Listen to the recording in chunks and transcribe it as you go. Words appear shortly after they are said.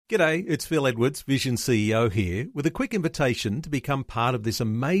G'day, it's Phil Edwards, Vision CEO here, with a quick invitation to become part of this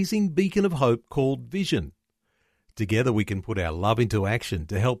amazing beacon of hope called Vision. Together we can put our love into action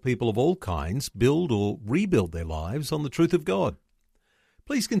to help people of all kinds build or rebuild their lives on the truth of God.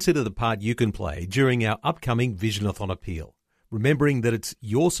 Please consider the part you can play during our upcoming Visionathon appeal, remembering that it's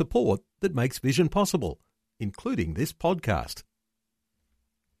your support that makes Vision possible, including this podcast.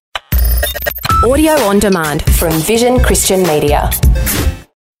 Audio on demand from Vision Christian Media.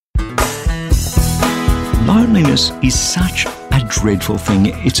 Loneliness is such a dreadful thing.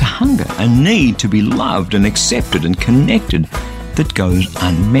 It's a hunger, a need to be loved and accepted and connected that goes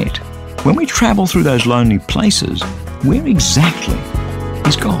unmet. When we travel through those lonely places, where exactly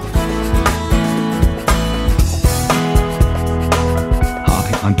is God?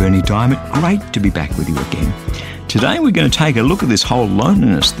 Hi, I'm Bernie Diamond. Great to be back with you again. Today we're going to take a look at this whole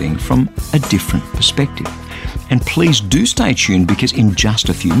loneliness thing from a different perspective. And please do stay tuned, because in just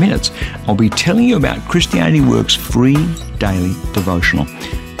a few minutes I'll be telling you about Christianity Works' free daily devotional.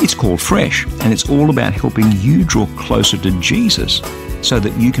 It's called Fresh, and it's all about helping you draw closer to Jesus so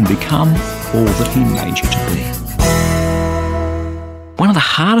that you can become all that He made you to be. One of the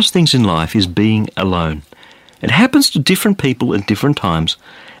hardest things in life is being alone. It happens to different people at different times.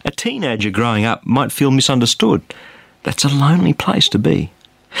 A teenager growing up might feel misunderstood. That's a lonely place to be.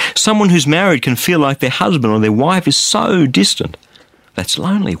 Someone who's married can feel like their husband or their wife is so distant. That's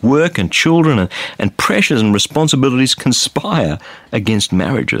lonely. Work and children and pressures and responsibilities conspire against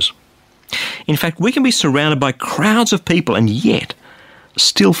marriages. In fact, we can be surrounded by crowds of people and yet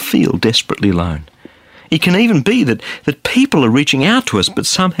still feel desperately alone. It can even be that people are reaching out to us, but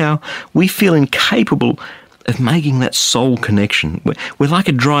somehow we feel incapable of making that soul connection. We're like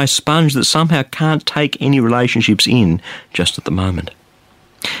a dry sponge that somehow can't take any relationships in just at the moment.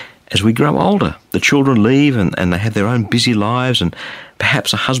 As we grow older, the children leave and they have their own busy lives, and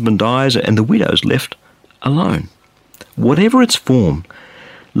perhaps a husband dies and the widow's left alone. Whatever its form,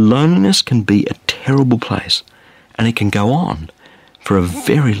 loneliness can be a terrible place, and it can go on for a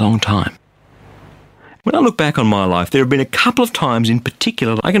very long time. When I look back on my life, there have been a couple of times in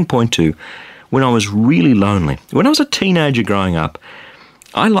particular I can point to when I was really lonely. When I was a teenager growing up,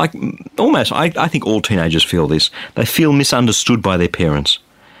 I think all teenagers feel this. They feel misunderstood by their parents.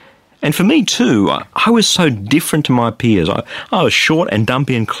 And for me too, I was so different to my peers. I was short and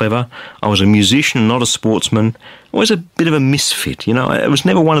dumpy and clever. I was a musician and not a sportsman. I was a bit of a misfit, I was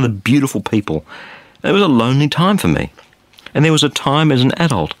never one of the beautiful people. It was a lonely time for me. And there was a time as an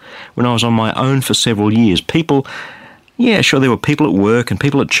adult when I was on my own for several years. People, yeah, sure, there were people at work and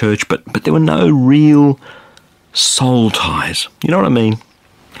people at church, but there were no real soul ties. You know what I mean?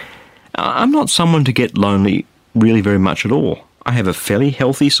 I'm not someone to get lonely really very much at all. I have a fairly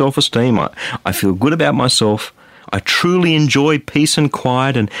healthy self-esteem. I feel good about myself. I truly enjoy peace and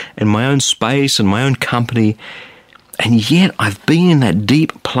quiet and my own space and my own company. And yet I've been in that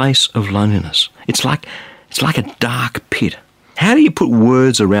deep place of loneliness. It's like a dark pit. How do you put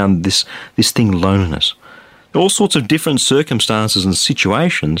words around this thing, loneliness? All sorts of different circumstances and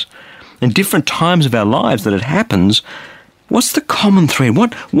situations and different times of our lives that it happens. What's the common thread?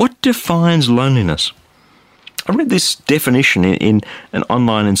 What defines loneliness? I read this definition in an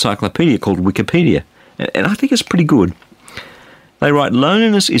online encyclopedia called Wikipedia, and I think it's pretty good. They write,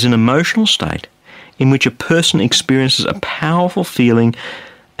 loneliness is an emotional state in which a person experiences a powerful feeling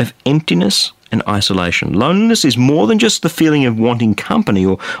of emptiness and isolation. Loneliness is more than just the feeling of wanting company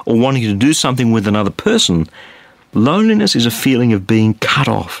or wanting to do something with another person. Loneliness is a feeling of being cut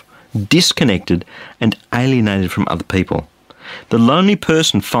off, disconnected, and alienated from other people. The lonely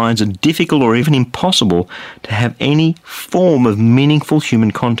person finds it difficult or even impossible to have any form of meaningful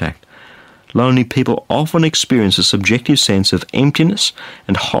human contact. Lonely people often experience a subjective sense of emptiness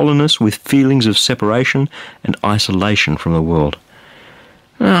and hollowness with feelings of separation and isolation from the world.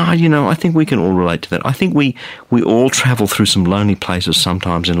 I think we can all relate to that. I think we all travel through some lonely places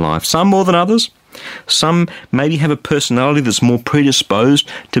sometimes in life, some more than others. Some maybe have a personality that's more predisposed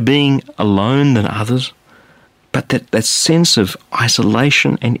to being alone than others. But that sense of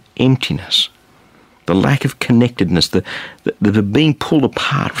isolation and emptiness, the lack of connectedness, the being pulled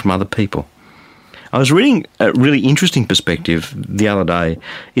apart from other people. I was reading a really interesting perspective the other day.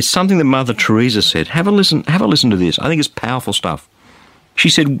 It's something that Mother Teresa said. Have a listen to this. I think it's powerful stuff. She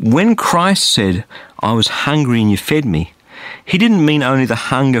said, when Christ said, I was hungry and you fed me, He didn't mean only the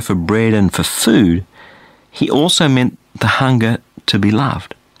hunger for bread and for food. He also meant the hunger to be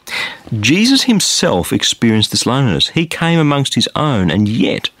loved. Jesus himself experienced this loneliness. He came amongst his own, and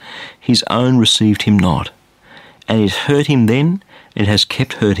yet his own received him not. And it hurt him then, it has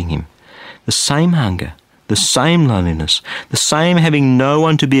kept hurting him. The same hunger, the same loneliness, the same having no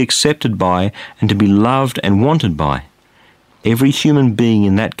one to be accepted by and to be loved and wanted by. Every human being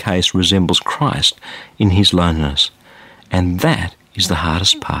in that case resembles Christ in his loneliness. And that is the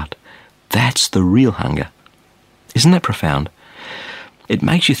hardest part. That's the real hunger. Isn't that profound? It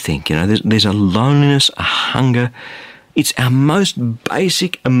makes you think, there's a loneliness, a hunger. It's our most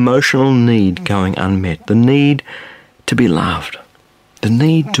basic emotional need going unmet. The need to be loved. The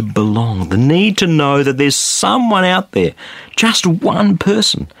need to belong. The need to know that there's someone out there, just one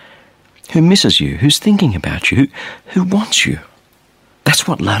person, who misses you, who's thinking about you, who wants you. That's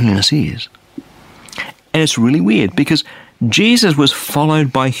what loneliness is. And it's really weird because Jesus was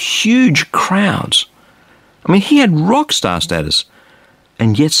followed by huge crowds. I mean, he had rock star status,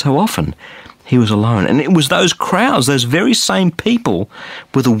 and yet so often he was alone. And it was those crowds, those very same people,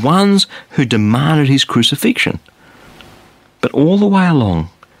 were the ones who demanded his crucifixion. But all the way along,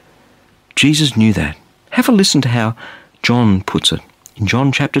 Jesus knew that. Have a listen to how John puts it in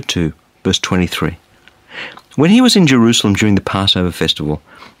John chapter 2, verse 23. When he was in Jerusalem during the Passover festival,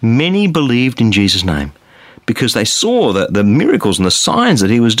 many believed in Jesus' name because they saw the miracles and the signs that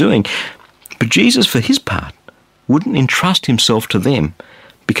he was doing. But Jesus, for his part, wouldn't entrust himself to them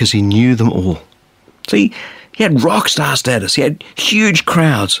because he knew them all. See, he had rock star status. He had huge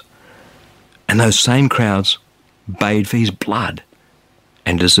crowds. And those same crowds bayed for his blood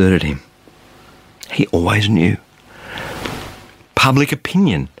and deserted him. He always knew. Public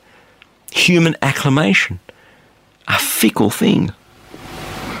opinion, human acclamation, a fickle thing.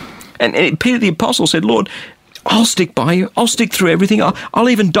 And Peter the Apostle said, Lord, I'll stick by you. I'll stick through everything. I'll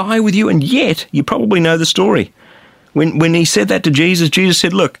even die with you. And yet, you probably know the story. When he said that to Jesus, Jesus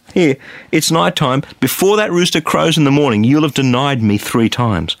said, look, here, it's night time. Before that rooster crows in the morning, you'll have denied me 3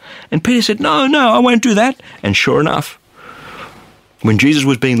 times. And Peter said, no, I won't do that. And sure enough, when Jesus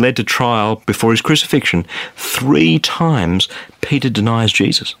was being led to trial before his crucifixion, 3 times Peter denies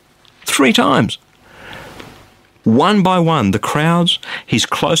Jesus. 3 times. One by one, the crowds, his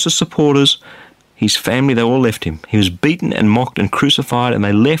closest supporters, his family, they all left him. He was beaten and mocked and crucified, and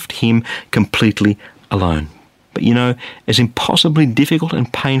they left him completely alone. But as impossibly difficult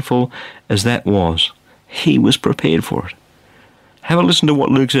and painful as that was, he was prepared for it. Have a listen to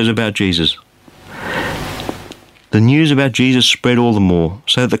what Luke says about Jesus. The news about Jesus spread all the more,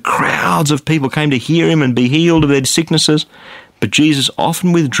 so the crowds of people came to hear him and be healed of their sicknesses. But Jesus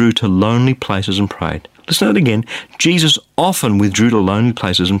often withdrew to lonely places and prayed. Listen to it again. Jesus often withdrew to lonely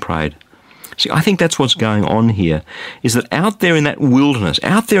places and prayed. See, I think that's what's going on here, is that out there in that wilderness,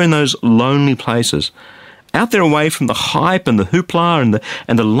 out there in those lonely places, out there away from the hype and the hoopla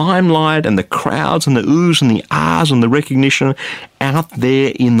and the limelight and the crowds and the oohs and the ahs and the recognition, out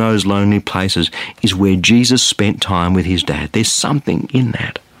there in those lonely places is where Jesus spent time with his dad. There's something in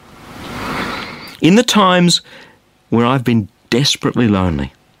that. In the times where I've been desperately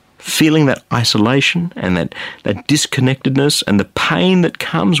lonely, feeling that isolation and that disconnectedness and the pain that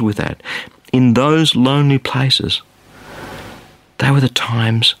comes with that, in those lonely places, they were the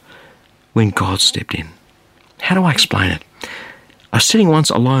times when God stepped in. How do I explain it? I was sitting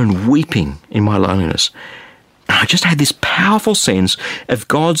once alone weeping in my loneliness. And I just had this powerful sense of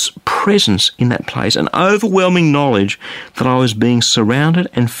God's presence in that place, an overwhelming knowledge that I was being surrounded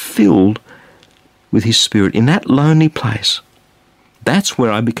and filled with his Spirit in that lonely place. That's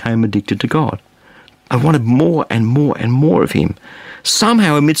where I became addicted to God. I wanted more and more and more of him.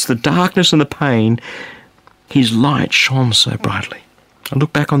 Somehow, amidst the darkness and the pain, his light shone so brightly. I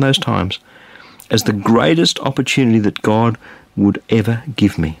look back on those times as the greatest opportunity that God would ever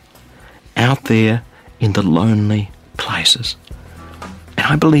give me, out there in the lonely places. And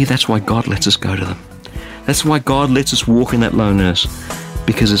I believe that's why God lets us go to them. That's why God lets us walk in that loneliness,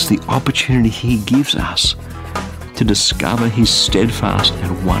 because it's the opportunity he gives us to discover his steadfast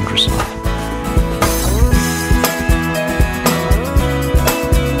and wondrous love.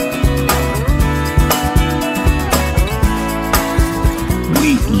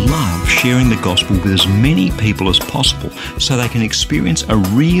 We love sharing the gospel with as many people as possible so they can experience a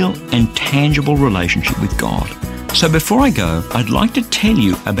real and tangible relationship with God. So before I go, I'd like to tell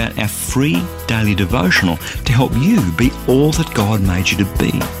you about our free daily devotional to help you be all that God made you to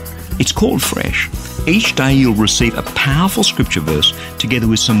be. It's called Fresh. Each day you'll receive a powerful scripture verse together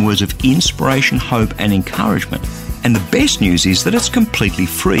with some words of inspiration, hope and encouragement. And the best news is that it's completely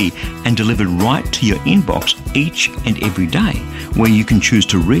free and delivered right to your inbox each and every day, where you can choose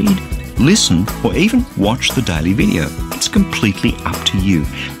to read, listen or even watch the daily video. It's completely up to you.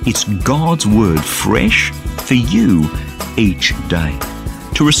 It's God's Word fresh for you each day.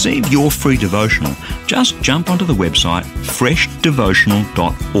 To To receive your free devotional, just jump onto the website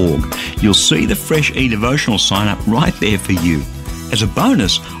freshdevotional.org. You'll see the Fresh e-devotional sign up right there for you. As a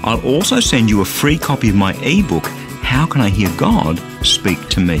bonus, I'll also send you a free copy of my ebook, How Can I Hear God Speak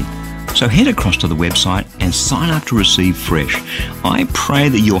to Me? So head across to the website and sign up to receive Fresh. I pray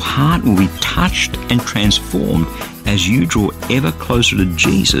that your heart will be touched and transformed as you draw ever closer to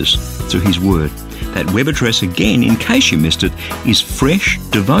Jesus through His Word. That web address again, in case you missed it, is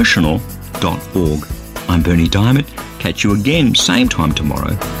freshdevotional.org. I'm Bernie Diamond. Catch you again, same time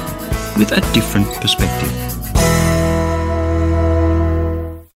tomorrow, with a different perspective.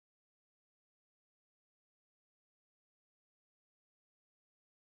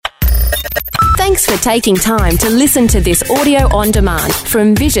 Thanks for taking time to listen to this audio on demand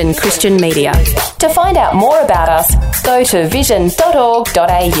from Vision Christian Media. To find out more about us, go to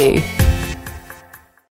vision.org.au.